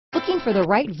Looking for the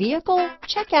right vehicle?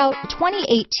 Check out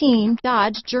 2018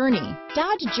 Dodge Journey.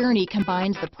 Dodge Journey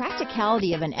combines the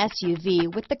practicality of an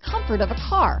SUV with the comfort of a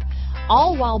car,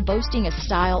 all while boasting a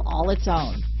style all its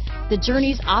own. The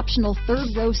Journey's optional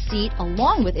third-row seat,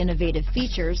 along with innovative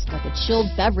features like a chilled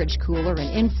beverage cooler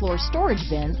and in-floor storage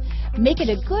bins, make it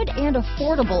a good and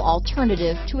affordable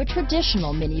alternative to a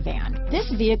traditional minivan.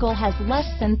 This vehicle has less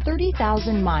than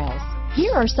 30,000 miles.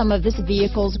 Here are some of this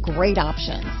vehicle's great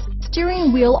options: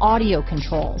 steering wheel audio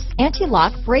controls,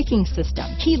 anti-lock braking system,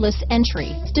 keyless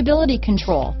entry, stability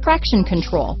control, traction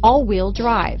control, all-wheel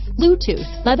drive,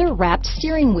 Bluetooth, leather-wrapped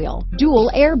steering wheel,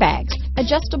 dual airbags,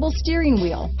 adjustable steering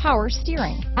wheel, power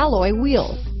steering, alloy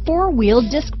wheels, four-wheel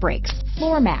disc brakes,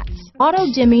 floor mats,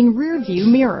 auto-dimming rear-view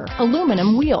mirror,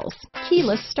 aluminum wheels,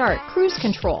 keyless start, cruise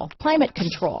control, climate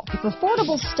control. If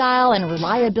affordable style and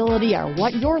reliability are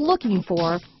what you're looking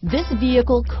for, this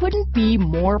vehicle couldn't be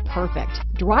more perfect.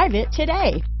 Drive it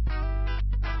today.